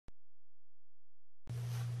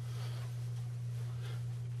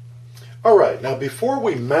All right, now before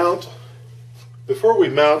we mount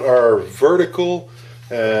our vertical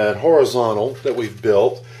and horizontal that we've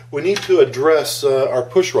built, we need to address our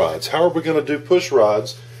push rods. How are we going to do push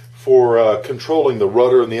rods for controlling the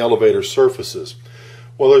rudder and the elevator surfaces?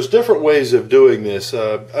 Well, there's different ways of doing this.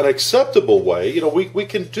 An acceptable way, we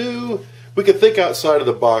can think outside of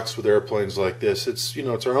the box with airplanes like this. It's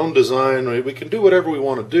our own design. We can do whatever we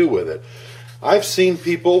want to do with it. I've seen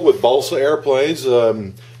people with balsa airplanes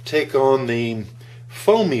take on the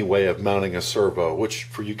foamy way of mounting a servo, which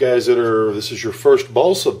for you guys this is your first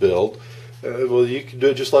balsa build, well, you can do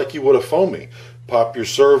it just like you would a foamy. Pop your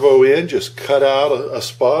servo in, just cut out a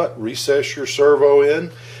spot, recess your servo in,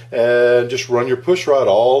 and just run your push rod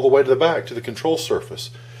all the way to the back to the control surface.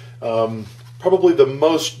 Probably the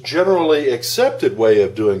most generally accepted way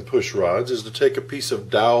of doing push rods is to take a piece of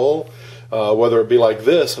dowel, whether it be like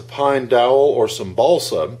this, a pine dowel or some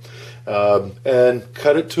balsa, and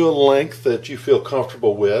cut it to a length that you feel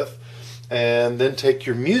comfortable with, and then take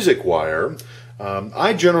your music wire.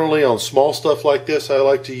 I generally, on small stuff like this, I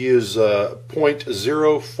like to use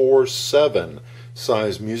 0.047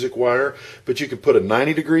 size music wire, but you can put a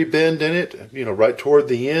 90-degree bend in it, right toward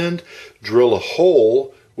the end, drill a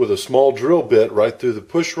hole with a small drill bit right through the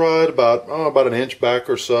push rod, about an inch back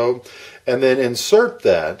or so, and then insert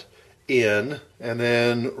that in, and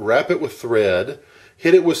then wrap it with thread,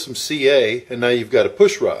 hit it with some CA, and now you've got a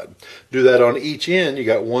push rod. Do that on each end. You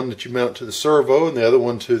got one that you mount to the servo and the other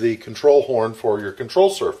one to the control horn for your control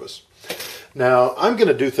surface. Now, I'm going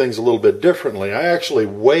to do things a little bit differently. I actually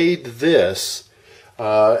weighed this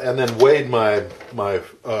and then weighed my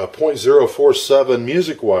 0.047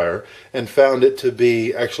 music wire and found it to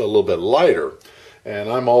be actually a little bit lighter. And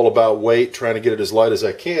I'm all about weight, trying to get it as light as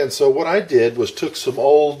I can. So what I did was took some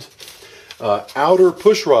old outer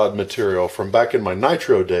push rod material from back in my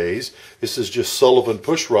nitro days. This is just Sullivan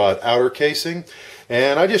push rod outer casing,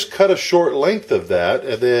 and I just cut a short length of that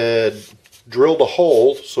and then drilled a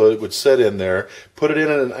hole so it would set in there, put it in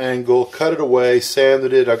at an angle, cut it away,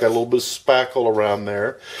 sanded it. I got a little bit of spackle around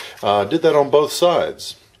there. Did that on both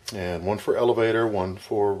sides, and one for elevator, one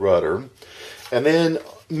for rudder. And then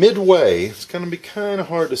midway, it's going to be kind of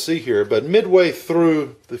hard to see here, but midway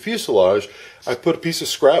through the fuselage, I put a piece of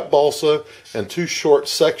scrap balsa and two short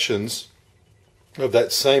sections of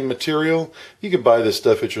that same material. You can buy this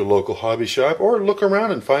stuff at your local hobby shop, or look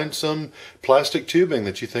around and find some plastic tubing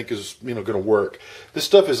that you think is going to work. This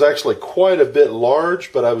stuff is actually quite a bit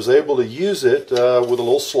large, but I was able to use it with a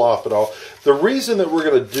little slop and all. The reason that we're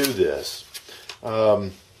going to do this,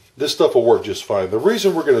 this stuff will work just fine. The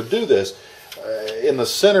reason we're going to do this, in the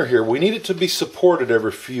center here, we need it to be supported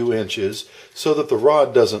every few inches so that the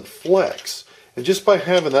rod doesn't flex. And just by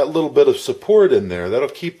having that little bit of support in there, that'll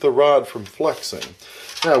keep the rod from flexing.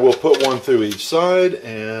 Now we'll put one through each side,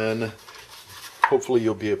 and hopefully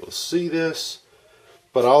you'll be able to see this.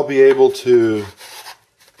 But I'll be able to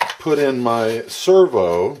put in my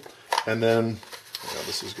servo, and then,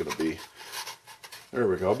 this is going to be, there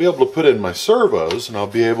we go. I'll be able to put in my servos, and I'll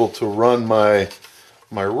be able to run my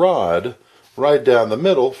rod right down the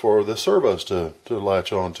middle for the servos to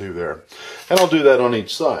latch onto there. And I'll do that on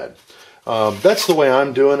each side. That's the way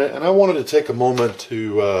I'm doing it, and I wanted to take a moment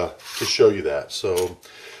to show you that. So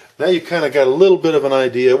now you kind of got a little bit of an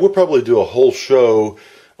idea. We'll probably do a whole show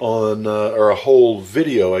on, or a whole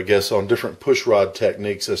video, I guess, on different push rod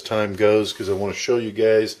techniques as time goes, because I want to show you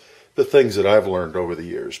guys the things that I've learned over the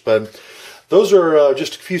years. But those are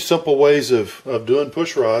just a few simple ways of doing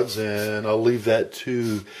push rods, and I'll leave that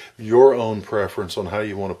to your own preference on how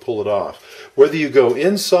you want to pull it off. Whether you go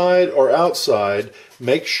inside or outside,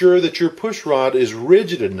 make sure that your push rod is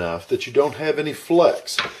rigid enough that you don't have any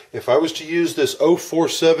flex. If I was to use this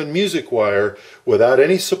 047 music wire without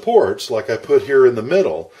any supports, like I put here in the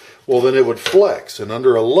middle, well, then it would flex, and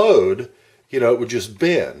under a load, it would just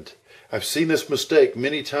bend. I've seen this mistake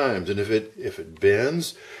many times, and if it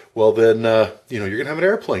bends, well then, you're going to have an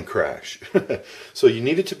airplane crash. So you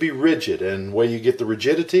need it to be rigid, and the way you get the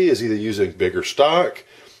rigidity is either using bigger stock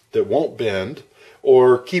that won't bend,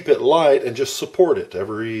 or keep it light and just support it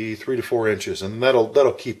every 3 to 4 inches, and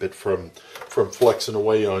that'll keep it from flexing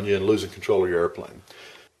away on you and losing control of your airplane.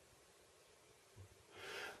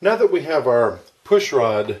 Now that we have our push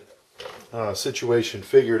rod situation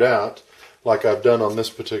figured out, like I've done on this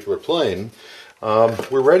particular plane,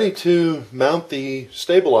 we're ready to mount the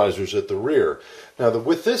stabilizers at the rear. Now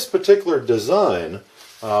with this particular design,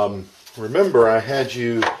 remember I had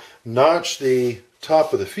you notch the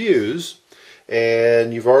top of the fuse,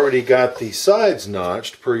 and you've already got the sides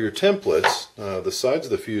notched per your templates, the sides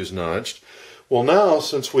of the fuse notched. Well now,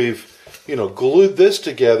 since we've glued this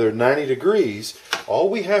together 90 degrees, all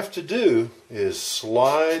we have to do is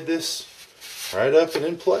slide this right up and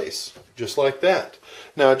in place, just like that.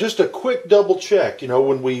 Now, just a quick double check. You know,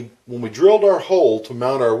 when we drilled our hole to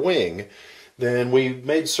mount our wing, then we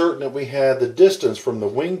made certain that we had the distance from the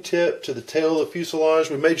wingtip to the tail of the fuselage.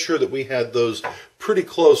 We made sure that we had those pretty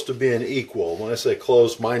close to being equal. When I say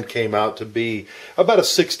close, mine came out to be about a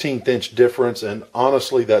 1/16 inch difference, and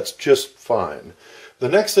honestly, that's just fine. The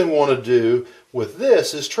next thing we want to do with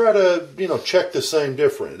this is try to, check the same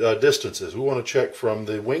different distances. We want to check from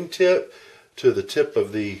the wingtip to the tip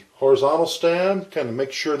of the horizontal stem, kind of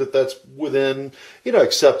make sure that that's within,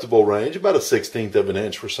 acceptable range, about a 1/16 of an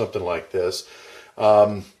inch for something like this.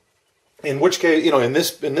 In which case, in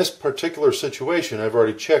this particular situation, I've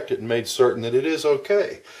already checked it and made certain that it is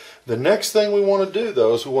okay. The next thing we want to do,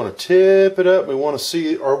 though, is we want to tip it up. We want to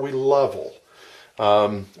see, are we level?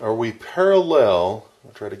 Are we parallel?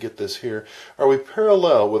 I'll try to get this here. Are we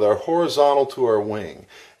parallel with our horizontal to our wing?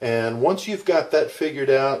 And once you've got that figured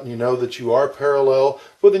out and you know that you are parallel,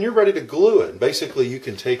 well, then you're ready to glue it. Basically, you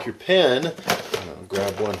can take your pen, I'll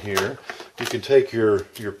grab one here. You can take your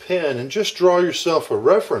pen and just draw yourself a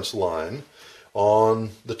reference line on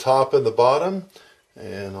the top and the bottom.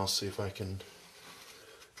 And I'll see if I can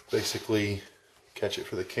basically catch it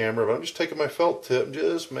for the camera. But I'm just taking my felt tip and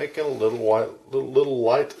just making a little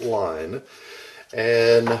light line.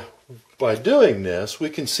 And by doing this, we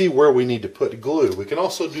can see where we need to put glue. We can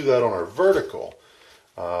also do that on our vertical.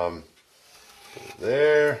 Put it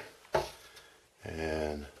there,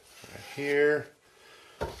 and right here.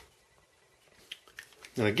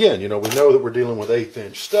 And again, we know that we're dealing with 1/8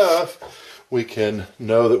 inch stuff. We can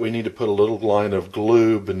know that we need to put a little line of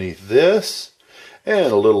glue beneath this,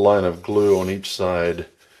 and a little line of glue on each side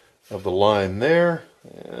of the line there.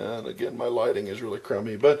 And again, my lighting is really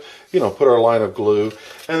crummy, but put our line of glue,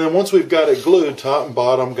 and then once we've got it glued top and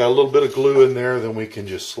bottom, got a little bit of glue in there, then we can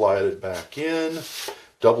just slide it back in,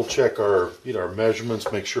 double check our our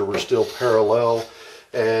measurements, make sure we're still parallel,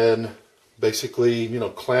 and basically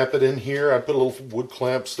clamp it in here. I put little wood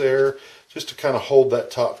clamps there just to kind of hold that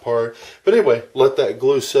top part. But anyway, let that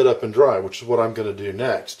glue set up and dry, which is what I'm going to do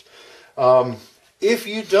next. If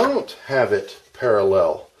you don't have it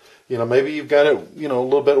parallel, maybe you've got it, a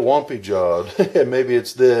little bit wompy jawed, and maybe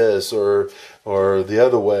it's this or the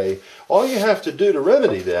other way. All you have to do to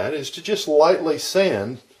remedy that is to just lightly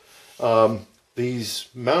sand these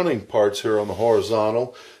mounting parts here on the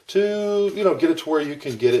horizontal to, get it to where you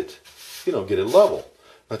can get it, get it level.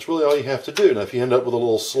 That's really all you have to do. Now, if you end up with a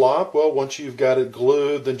little slop, well, once you've got it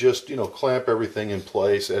glued, then just, clamp everything in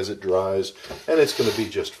place as it dries, and it's going to be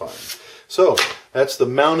just fine. So that's the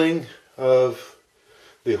mounting of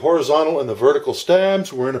the horizontal and the vertical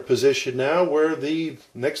stabs. We're in a position now where the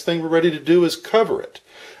next thing we're ready to do is cover it.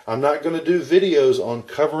 I'm not going to do videos on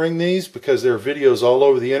covering these because there are videos all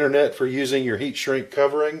over the internet for using your heat shrink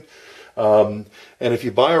covering. And if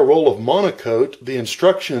you buy a roll of Monocoat, the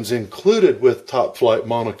instructions included with Top Flight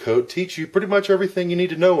Monocoat teach you pretty much everything you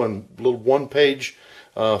need to know in a little one-page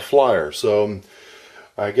flyer. So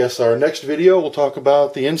I guess our next video will talk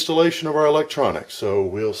about the installation of our electronics. So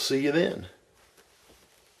we'll see you then.